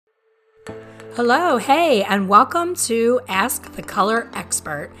Hello, hey, and welcome to Ask the Color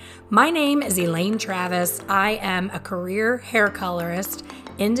Expert. My name is Elaine Travis. I am a career hair colorist,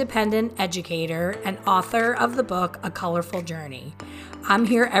 independent educator, and author of the book A Colorful Journey. I'm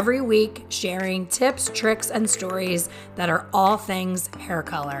here every week sharing tips, tricks, and stories that are all things hair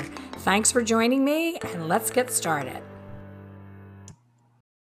color. Thanks for joining me, and let's get started.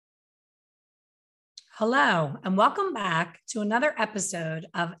 Hello, and welcome back to another episode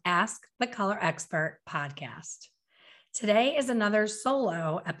of Ask the Color Expert podcast. Today is another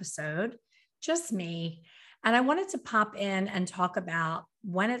solo episode, just me, and I wanted to pop in and talk about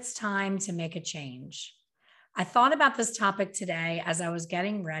when it's time to make a change. I thought about this topic today as I was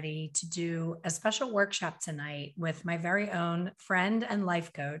getting ready to do a special workshop tonight with my very own friend and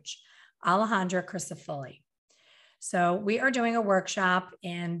life coach, Alejandra Crisafulli. So, we are doing a workshop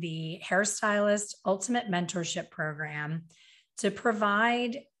in the Hairstylist Ultimate Mentorship Program to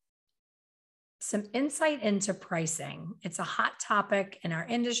provide some insight into pricing. It's a hot topic in our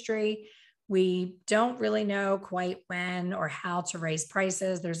industry. We don't really know quite when or how to raise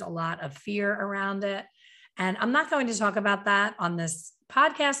prices. There's a lot of fear around it. And I'm not going to talk about that on this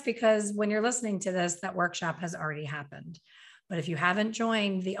podcast because when you're listening to this, that workshop has already happened. But if you haven't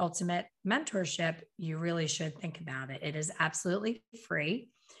joined the Ultimate Mentorship, you really should think about it. It is absolutely free.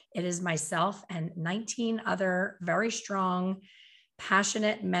 It is myself and 19 other very strong,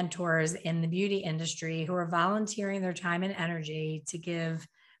 passionate mentors in the beauty industry who are volunteering their time and energy to give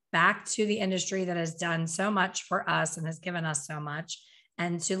back to the industry that has done so much for us and has given us so much,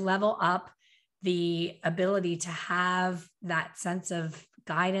 and to level up the ability to have that sense of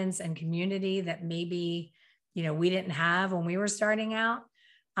guidance and community that maybe we didn't have when we were starting out.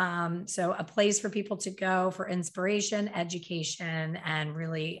 So a place for people to go for inspiration, education, and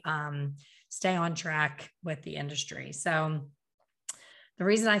really stay on track with the industry. So the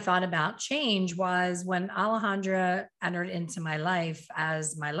reason I thought about change was when Alejandra entered into my life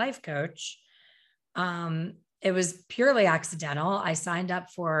as my life coach. It was purely accidental. I signed up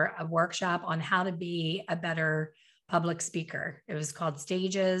for a workshop on how to be a better public speaker. It was called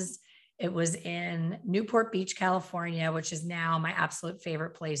Stages. It was in Newport Beach, California, which is now my absolute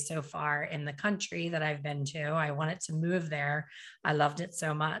favorite place so far in the country that I've been to. I wanted to move there. I loved it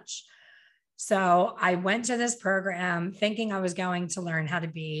so much. So I went to this program thinking I was going to learn how to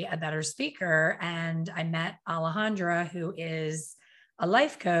be a better speaker. And I met Alejandra, who is a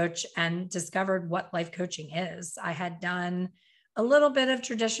life coach, and discovered what life coaching is. I had done a little bit of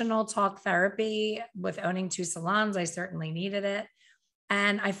traditional talk therapy with owning 2 salons. I certainly needed it.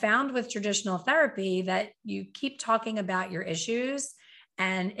 And I found with traditional therapy that you keep talking about your issues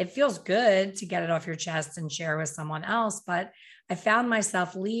and it feels good to get it off your chest and share with someone else. But I found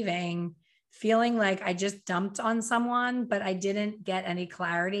myself leaving feeling like I just dumped on someone, but I didn't get any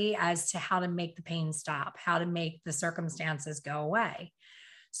clarity as to how to make the pain stop, how to make the circumstances go away.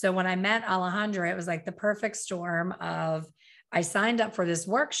 So when I met Alejandra, it was like the perfect storm of I signed up for this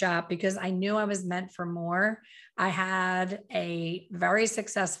workshop because I knew I was meant for more. I had a very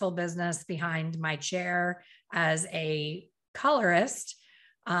successful business behind my chair as a colorist,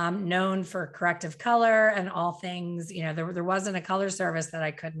 known for corrective color and all things. There wasn't a color service that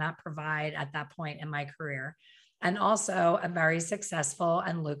I could not provide at that point in my career. And also a very successful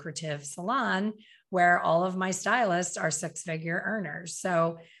and lucrative salon where all of my stylists are 6-figure earners.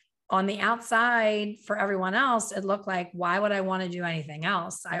 So on the outside, for everyone else, it looked like, why would I want to do anything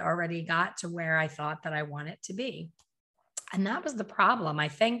else? I already got to where I thought that I wanted to be. And that was the problem. I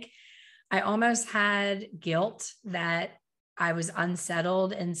think I almost had guilt that I was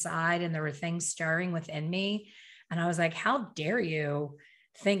unsettled inside and there were things stirring within me. And I was like, how dare you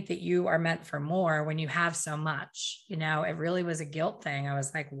think that you are meant for more when you have so much? It really was a guilt thing. I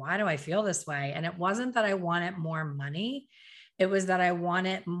was like, why do I feel this way? And it wasn't that I wanted more money. It was that I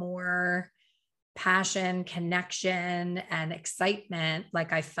wanted more passion, connection, and excitement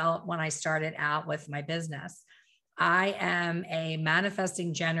like I felt when I started out with my business. I am a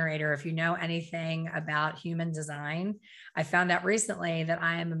manifesting generator. If you know anything about human design, I found out recently that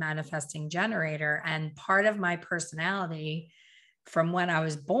I am a manifesting generator. And part of my personality from when I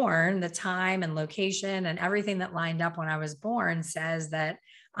was born, the time and location and everything that lined up when I was born says that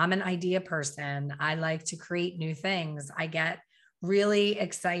I'm an idea person. I like to create new things. I get really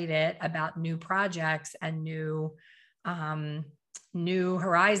excited about new projects and new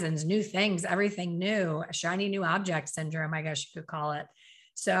horizons, new things, everything new, shiny new object syndrome, I guess you could call it.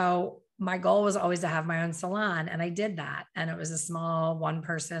 So my goal was always to have my own salon, and I did that. And it was a small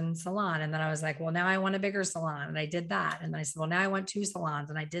 1-person salon. And then I was like, well, now I want a bigger salon, and I did that. And then I said, well, now I want 2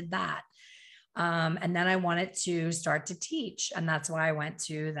 salons, and I did that. And then I wanted to start to teach. And that's why I went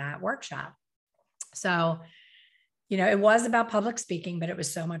to that workshop. So, it was about public speaking, but it was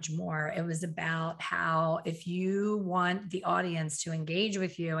so much more. It was about how if you want the audience to engage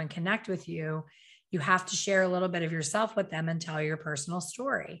with you and connect with you, you have to share a little bit of yourself with them and tell your personal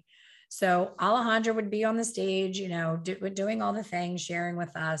story. So Alejandra would be on the stage, doing all the things, sharing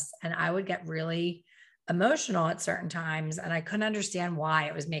with us. And I would get really emotional at certain times. And I couldn't understand why.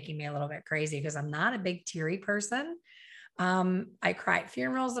 It was making me a little bit crazy because I'm not a big teary person. I cry at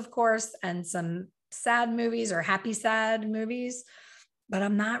funerals, of course, and some sad movies or happy sad movies, but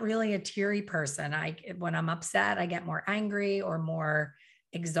I'm not really a teary person. When I'm upset, I get more angry or more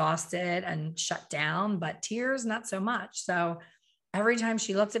exhausted and shut down, but tears, not so much. So every time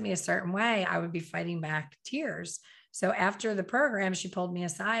she looked at me a certain way, I would be fighting back tears. So after the program, she pulled me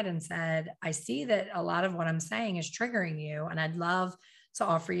aside and said, I see that a lot of what I'm saying is triggering you, and I'd love to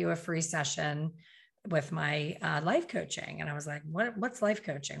offer you a free session with my life coaching. And I was like, what's life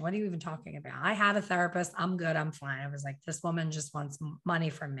coaching? What are you even talking about? I have a therapist. I'm good. I'm fine. I was like, this woman just wants money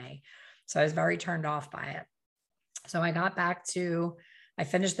from me. So I was very turned off by it. So I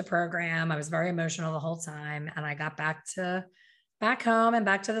finished the program. I was very emotional the whole time. And I got back home and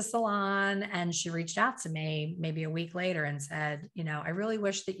back to the salon. And she reached out to me maybe a week later and said, I really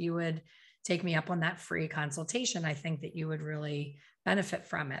wish that you would take me up on that free consultation. I think that you would really benefit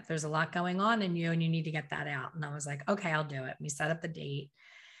from it. There's a lot going on in you and you need to get that out. And I was like, okay, I'll do it. We set up a date.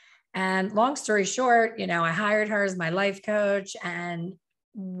 And long story short, I hired her as my life coach. And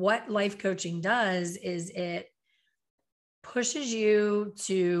what life coaching does is it pushes you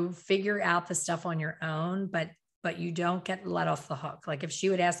to figure out the stuff on your own, but you don't get let off the hook. Like if she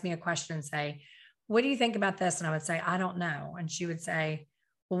would ask me a question and say, what do you think about this? And I would say, I don't know. And she would say,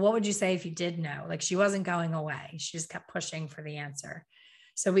 well, what would you say if you did know? Like she wasn't going away. She just kept pushing for the answer.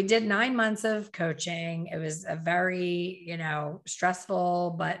 So we did 9 months of coaching. It was a very,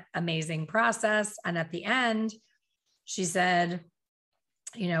 stressful, but amazing process. And at the end, she said,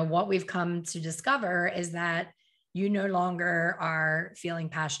 what we've come to discover is that you no longer are feeling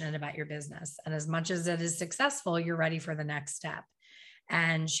passionate about your business. And as much as it is successful, you're ready for the next step.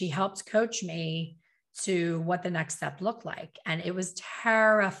 And she helped coach me to what the next step looked like. And it was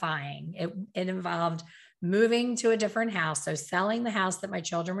terrifying. It involved moving to a different house. So selling the house that my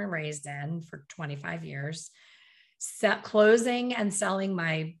children were raised in for 25 years, closing and selling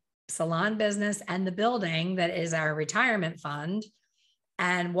my salon business and the building that is our retirement fund,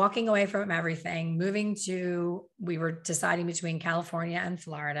 and walking away from everything, we were deciding between California and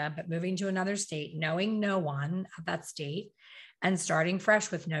Florida, but moving to another state, knowing no one at that state and starting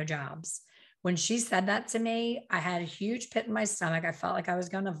fresh with no jobs. When she said that to me, I had a huge pit in my stomach. I felt like I was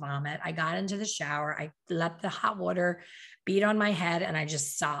going to vomit. I got into the shower. I let the hot water beat on my head and I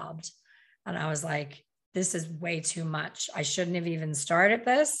just sobbed. And I was like, this is way too much. I shouldn't have even started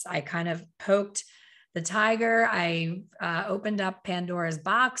this. I kind of poked the tiger. I opened up Pandora's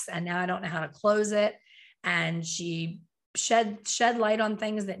box and now I don't know how to close it. And she shed light on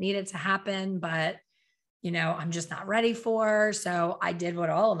things that needed to happen, but I'm just not ready for. So I did what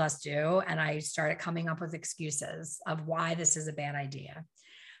all of us do. And I started coming up with excuses of why this is a bad idea.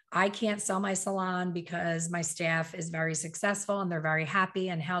 I can't sell my salon because my staff is very successful and they're very happy.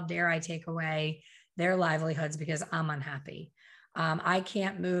 And how dare I take away their livelihoods because I'm unhappy. I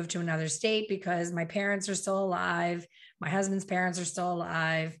can't move to another state because my parents are still alive. My husband's parents are still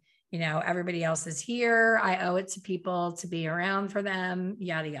alive. Everybody else is here. I owe it to people to be around for them,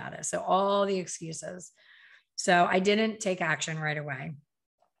 yada, yada. So all the excuses. So I didn't take action right away.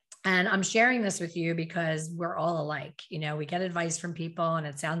 And I'm sharing this with you because we're all alike. We get advice from people and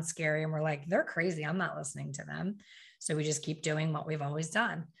it sounds scary and we're like, they're crazy. I'm not listening to them. So we just keep doing what we've always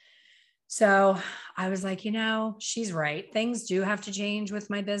done. So I was like, she's right. Things do have to change with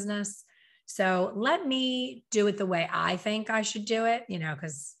my business. So let me do it the way I think I should do it,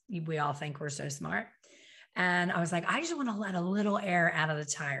 because we all think we're so smart. And I was like, I just want to let a little air out of the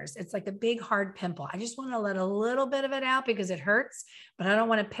tires. It's like a big, hard pimple. I just want to let a little bit of it out because it hurts, but I don't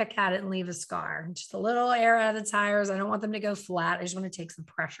want to pick at it and leave a scar. Just a little air out of the tires. I don't want them to go flat. I just want to take some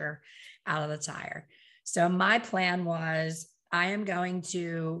pressure out of the tire. So my plan was I am going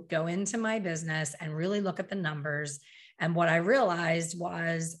to go into my business and really look at the numbers. And what I realized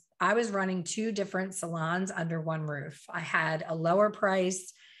was I was running 2 different salons under one roof. I had a lower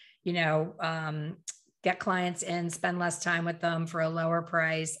price, get clients in, spend less time with them for a lower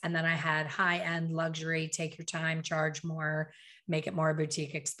price. And then I had high-end luxury, take your time, charge more, make it more a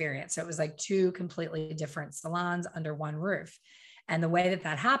boutique experience. So it was like 2 completely different salons under one roof. And the way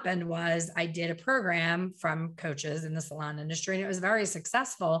that happened was I did a program from coaches in the salon industry and it was very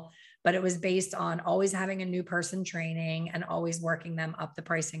successful, but it was based on always having a new person training and always working them up the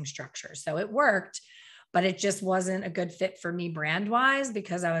pricing structure. So it worked, but it just wasn't a good fit for me brand wise,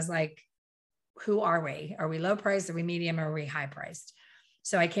 because I was like, who are we? Are we low price? Are we medium? Or are we high priced?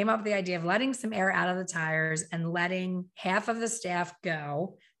 So I came up with the idea of letting some air out of the tires and letting half of the staff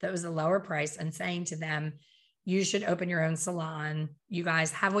go that was a lower price and saying to them, you should open your own salon. You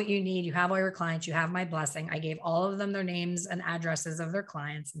guys have what you need. You have all your clients. You have my blessing. I gave all of them their names and addresses of their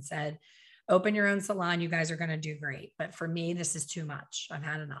clients and said, open your own salon. You guys are going to do great. But for me, this is too much. I've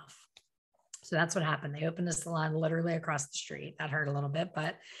had enough. So that's what happened. They opened a salon literally across the street. That hurt a little bit,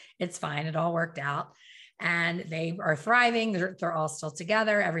 but it's fine. It all worked out. And they are thriving. They're all still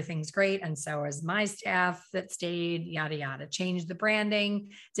together. Everything's great. And so is my staff that stayed, yada, yada. Changed the branding,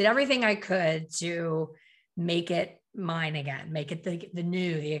 did everything I could to make it mine again, make it the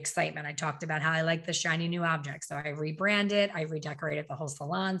new, the excitement. I talked about how I like the shiny new object. So I rebranded, I redecorated the whole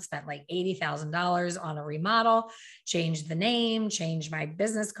salon, spent like $80,000 on a remodel, changed the name, changed my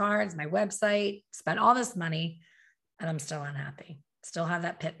business cards, my website, spent all this money, and I'm still unhappy. Still have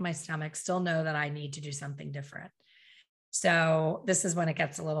that pit in my stomach, still know that I need to do something different. So this is when it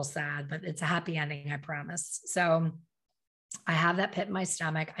gets a little sad, but it's a happy ending, I promise. So I have that pit in my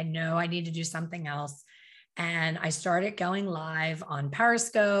stomach. I know I need to do something else. And I started going live on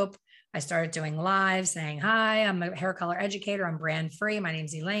Periscope. I started doing live saying, hi, I'm a hair color educator. I'm brand free. My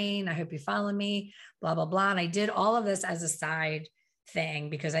name's Elaine. I hope you follow me, blah, blah, blah. And I did all of this as a side thing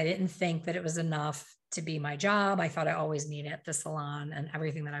because I didn't think that it was enough to be my job. I thought I always needed the salon and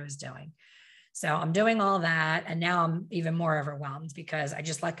everything that I was doing. So I'm doing all that. And now I'm even more overwhelmed because I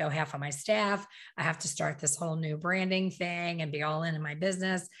just let go half of my staff. I have to start this whole new branding thing and be all in my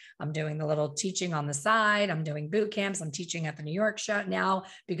business. I'm doing the little teaching on the side. I'm doing boot camps. I'm teaching at the New York show now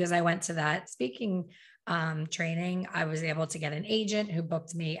because I went to that speaking training. I was able to get an agent who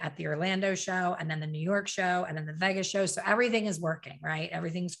booked me at the Orlando show and then the New York show and then the Vegas show. So everything is working, right?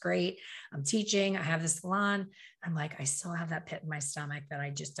 Everything's great. I'm teaching. I have the salon. I'm like, I still have that pit in my stomach that I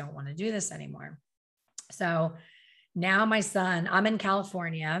just don't want to do this anymore. So now my son, I'm in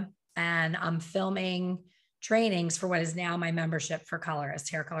California and I'm filming trainings for what is now my membership for colorists,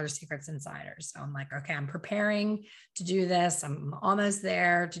 Hair Color Secrets Insiders. So I'm like, okay, I'm preparing to do this. I'm almost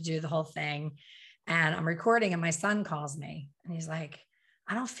there to do the whole thing. And I'm recording and my son calls me and he's like,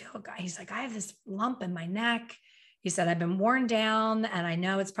 I don't feel good. He's like, I have this lump in my neck. He said, I've been worn down and I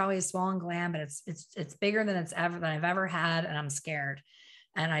know it's probably a swollen gland, but it's bigger than I've ever had. And I'm scared.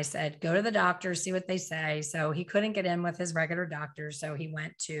 And I said, go to the doctor, see what they say. So he couldn't get in with his regular doctor. So he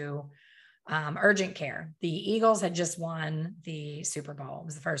went to urgent care. The Eagles had just won the Super Bowl. It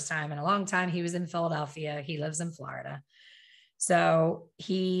was the first time in a long time. He was in Philadelphia. He lives in Florida. So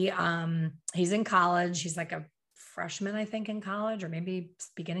he's in college. He's like a freshman, I think, in college, or maybe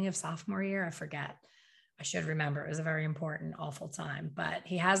beginning of sophomore year. I forget. I should remember. It was a very important, awful time. But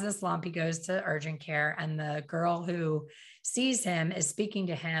he has this lump. He goes to urgent care, and the girl who sees him is speaking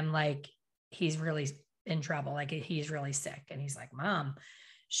to him like he's really in trouble, like he's really sick. And he's like, Mom,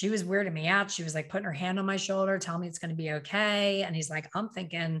 she was weirding me out. She was like putting her hand on my shoulder, telling me it's going to be okay. And he's like, I'm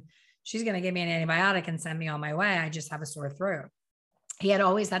thinking she's going to give me an antibiotic and send me on my way. I just have a sore throat. He had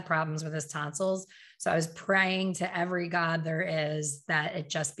always had problems with his tonsils. So I was praying to every God there is that it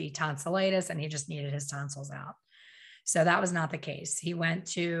just be tonsillitis and he just needed his tonsils out. So that was not the case. He went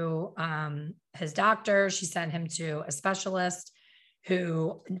to his doctor. She sent him to a specialist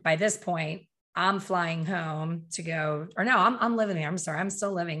who, by this point, I'm flying home to go, or no, I'm living here. I'm sorry. I'm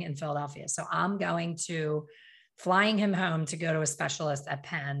still living in Philadelphia. So I'm flying him home to go to a specialist at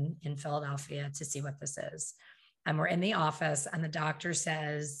Penn in Philadelphia to see what this is. And we're in the office and the doctor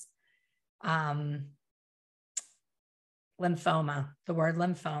says, lymphoma, the word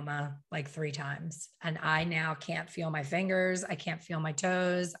lymphoma, like 3 times. And I now can't feel my fingers. I can't feel my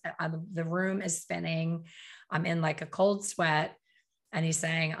toes. The room is spinning. I'm in like a cold sweat. And he's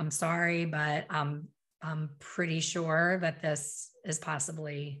saying, I'm sorry, but I'm pretty sure that this is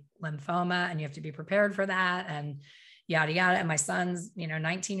possibly lymphoma and you have to be prepared for that. And yada, yada. And my son's,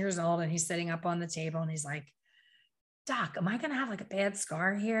 19 years old and he's sitting up on the table and he's like, Doc, am I going to have like a bad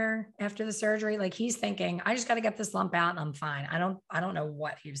scar here after the surgery? Like he's thinking, I just got to get this lump out and I'm fine. I don't know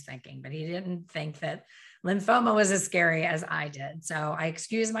what he was thinking, but he didn't think that lymphoma was as scary as I did. So I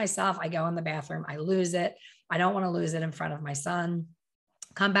excuse myself. I go in the bathroom. I lose it. I don't want to lose it in front of my son.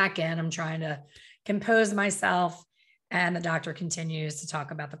 Come back in. I'm trying to compose myself. And the doctor continues to talk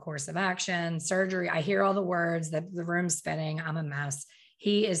about the course of action, surgery. I hear all the words, the room's spinning. I'm a mess.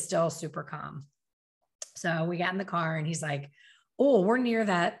 He is still super calm. So we got in the car and he's like, oh, we're near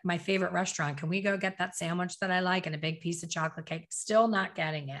my favorite restaurant. Can we go get that sandwich that I like and a big piece of chocolate cake? Still not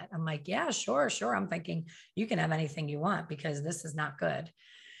getting it. I'm like, yeah, sure. I'm thinking you can have anything you want because this is not good.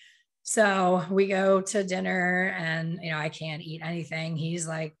 So we go to dinner and, I can't eat anything. He's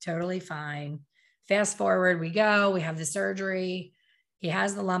like totally fine. Fast forward, we have the surgery. He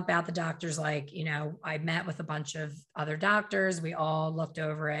has the lump out. The doctor's like, I met with a bunch of other doctors. We all looked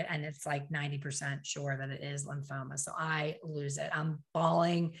over it and it's like 90% sure that it is lymphoma. So I lose it. I'm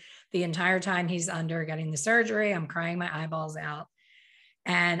bawling the entire time he's under getting the surgery. I'm crying my eyeballs out.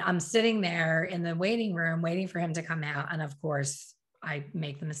 And I'm sitting there in the waiting room, waiting for him to come out. And of course, I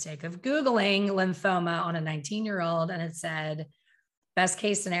make the mistake of Googling lymphoma on a 19-year-old, and it said, best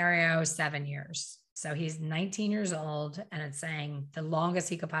case scenario, 7 years. So he's 19 years old, and it's saying the longest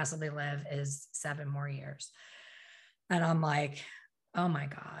he could possibly live is 7 more years. And I'm like, oh my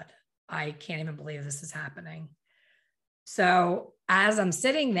God, I can't even believe this is happening. So as I'm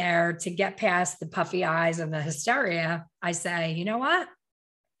sitting there, to get past the puffy eyes and the hysteria, I say, you know what?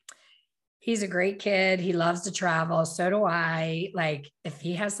 He's a great kid. He loves to travel. So do I. Like, if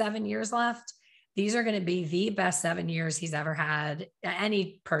he has 7 years left, these are going to be the best 7 years he's ever had.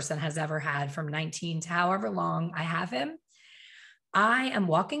 Any person has ever had, from 19 to however long I have him. I am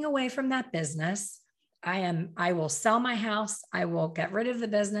walking away from that business. I will sell my house. I will get rid of the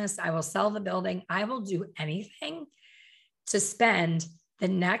business. I will sell the building. I will do anything to spend the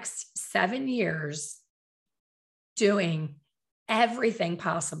next 7 years doing everything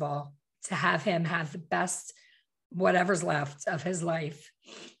possible to have him have the best, whatever's left of his life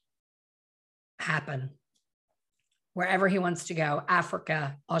happen. Wherever he wants to go,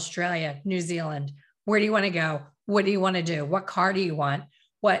 Africa, Australia, New Zealand, where do you want to go? What do you want to do? What car do you want?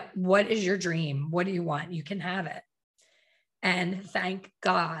 What is your dream? What do you want? You can have it. And thank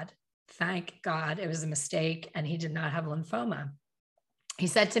God it was a mistake and he did not have lymphoma. He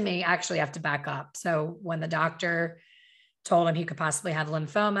said to me, actually, I have to back up. So when the doctor told him he could possibly have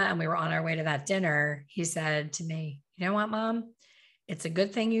lymphoma and we were on our way to that dinner, he said to me, you know what, Mom? It's a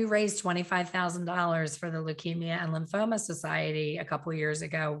good thing you raised $25,000 for the Leukemia and Lymphoma Society a couple of years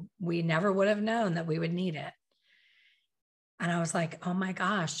ago. We never would have known that we would need it. And I was like, oh my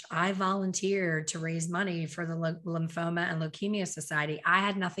gosh, I volunteered to raise money for the Lymphoma and Leukemia Society. I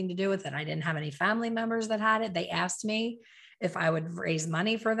had nothing to do with it. I didn't have any family members that had it. They asked me if I would raise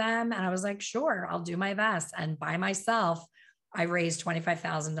money for them. And I was like, sure, I'll do my best. And by myself, I raised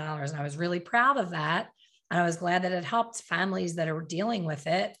 $25,000. And I was really proud of that. And I was glad that it helped families that are dealing with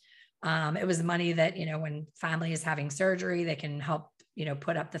it. It was money that, when family is having surgery, they can help,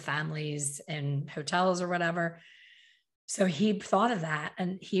 put up the families in hotels or whatever. So he thought of that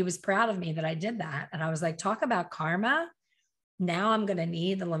and he was proud of me that I did that. And I was like, talk about karma. Now I'm going to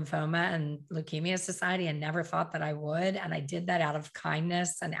need the Lymphoma and Leukemia Society, and never thought that I would. And I did that out of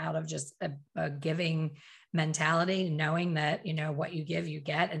kindness and out of just a giving mentality, knowing that, what you give, you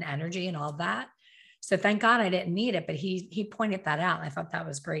get, and energy and all that. So thank God I didn't need it, but he pointed that out. And I thought that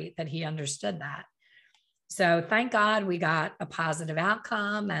was great that he understood that. So thank God we got a positive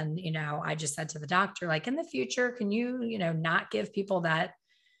outcome. And, I just said to the doctor, like, in the future, can you, not give people that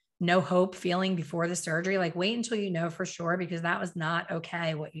no hope feeling before the surgery? Like, wait until you know for sure, because that was not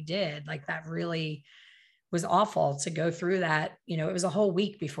okay what you did. Like, that really was awful to go through that. It was a whole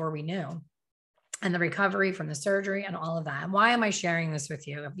week before we knew. And the recovery from the surgery and all of that. And why am I sharing this with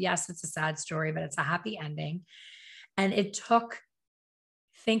you? Yes, it's a sad story, but it's a happy ending. And it took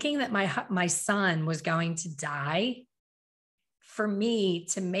thinking that my son was going to die for me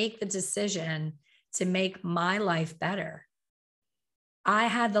to make the decision to make my life better. I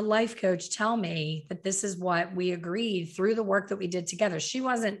had the life coach tell me that this is what we agreed through the work that we did together. She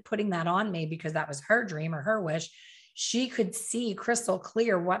wasn't putting that on me because that was her dream or her wish. She could see crystal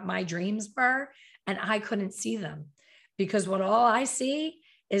clear what my dreams were, and I couldn't see them, because all I see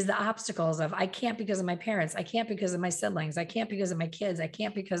is the obstacles of, I can't because of my parents. I can't because of my siblings. I can't because of my kids. I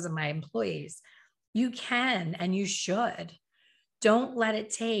can't because of my employees. You can, and you should. Don't let it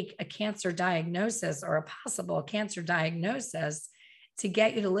take a cancer diagnosis or a possible cancer diagnosis to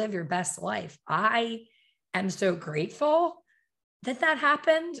get you to live your best life. I am so grateful that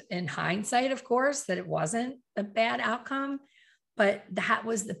happened. In hindsight, of course, that it wasn't a bad outcome, but that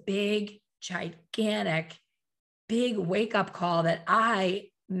was the big, gigantic, big wake-up call that I,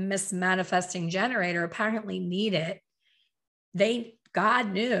 Miss Manifesting Generator, apparently needed.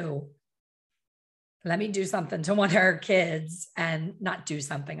 God knew, let me do something to one of her kids, and not do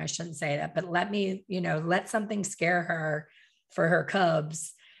something, I shouldn't say that, but let something scare her for her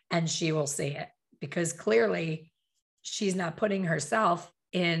cubs, and she will see it, because clearly she's not putting herself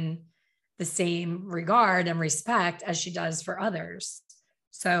in the same regard and respect as she does for others.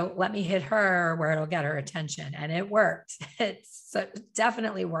 So let me hit her where it'll get her attention. And it worked. It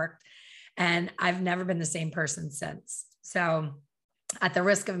definitely worked. And I've never been the same person since. So at the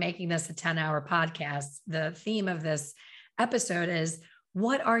risk of making this a 10-hour podcast, the theme of this episode is,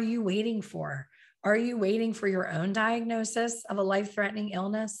 what are you waiting for? Are you waiting for your own diagnosis of a life-threatening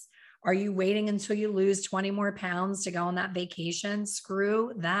illness? Are you waiting until you lose 20 more pounds to go on that vacation?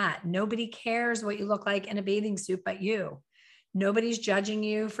 Screw that. Nobody cares what you look like in a bathing suit but you. Nobody's judging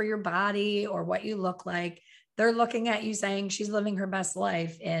you for your body or what you look like. They're looking at you saying she's living her best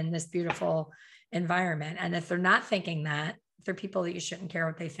life in this beautiful environment. And if they're not thinking that, they're people that you shouldn't care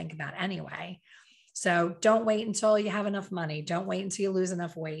what they think about anyway. So don't wait until you have enough money. Don't wait until you lose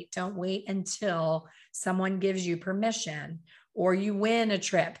enough weight. Don't wait until someone gives you permission or you win a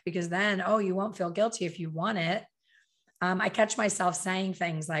trip, because then, oh, you won't feel guilty if you want it. I catch myself saying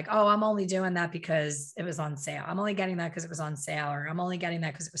things like, oh, I'm only doing that because it was on sale. I'm only getting that because it was on sale, or I'm only getting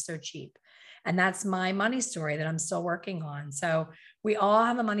that because it was so cheap. And that's my money story that I'm still working on. So we all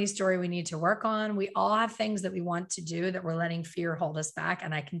have a money story we need to work on. We all have things that we want to do that we're letting fear hold us back.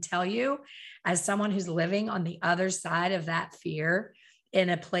 And I can tell you, as someone who's living on the other side of that fear in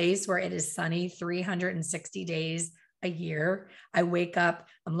a place where it is sunny 360 days a year, I wake up,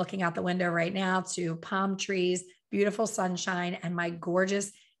 I'm looking out the window right now to palm trees, beautiful sunshine, and my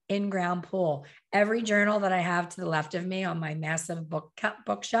gorgeous in-ground pool. Every journal that I have to the left of me on my massive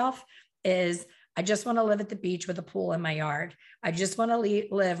bookshelf is, I just want to live at the beach with a pool in my yard. I just want to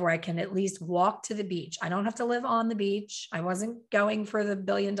live where I can at least walk to the beach. I don't have to live on the beach. I wasn't going for the $1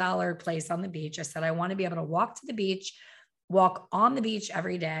 billion place on the beach. I said, I want to be able to walk to the beach, walk on the beach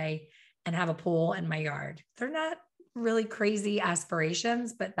every day, and have a pool in my yard. They're not really crazy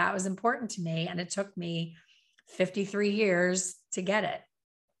aspirations, but that was important to me. And it took me 53 years to get it.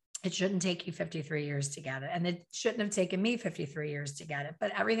 It shouldn't take you 53 years to get it. And it shouldn't have taken me 53 years to get it,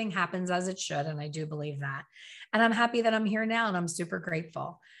 but everything happens as it should. And I do believe that. And I'm happy that I'm here now, and I'm super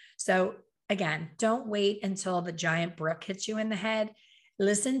grateful. So again, don't wait until the giant brook hits you in the head.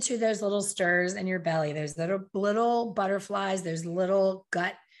 Listen to those little stirs in your belly, those little butterflies, those little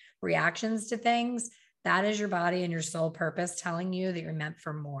gut reactions to things. That is your body and your soul purpose telling you that you're meant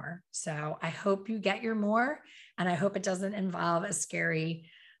for more. So I hope you get your more, and I hope it doesn't involve a scary,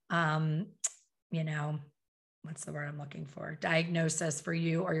 what's the word I'm looking for? Diagnosis for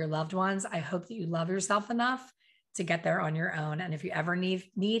you or your loved ones. I hope that you love yourself enough to get there on your own. And if you ever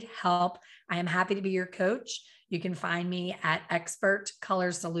need help, I am happy to be your coach. You can find me at Expert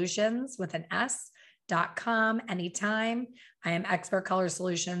Color Solutions with an S.com anytime. I am Expert Color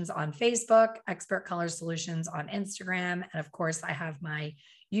Solutions on Facebook, Expert Color Solutions on Instagram. And of course, I have my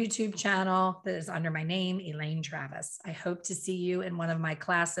YouTube channel that is under my name, Elaine Travis. I hope to see you in one of my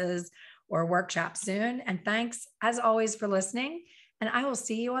classes or workshops soon. And thanks, as always, for listening. And I will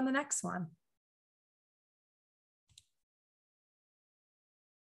see you on the next one.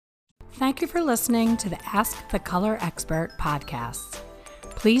 Thank you for listening to the Ask the Color Expert podcast.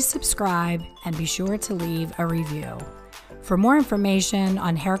 Please subscribe and be sure to leave a review. For more information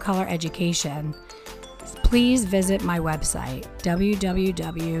on hair color education, please visit my website,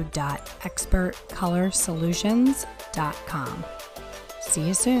 www.expertcolorsolutions.com. See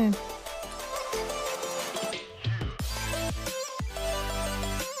you soon.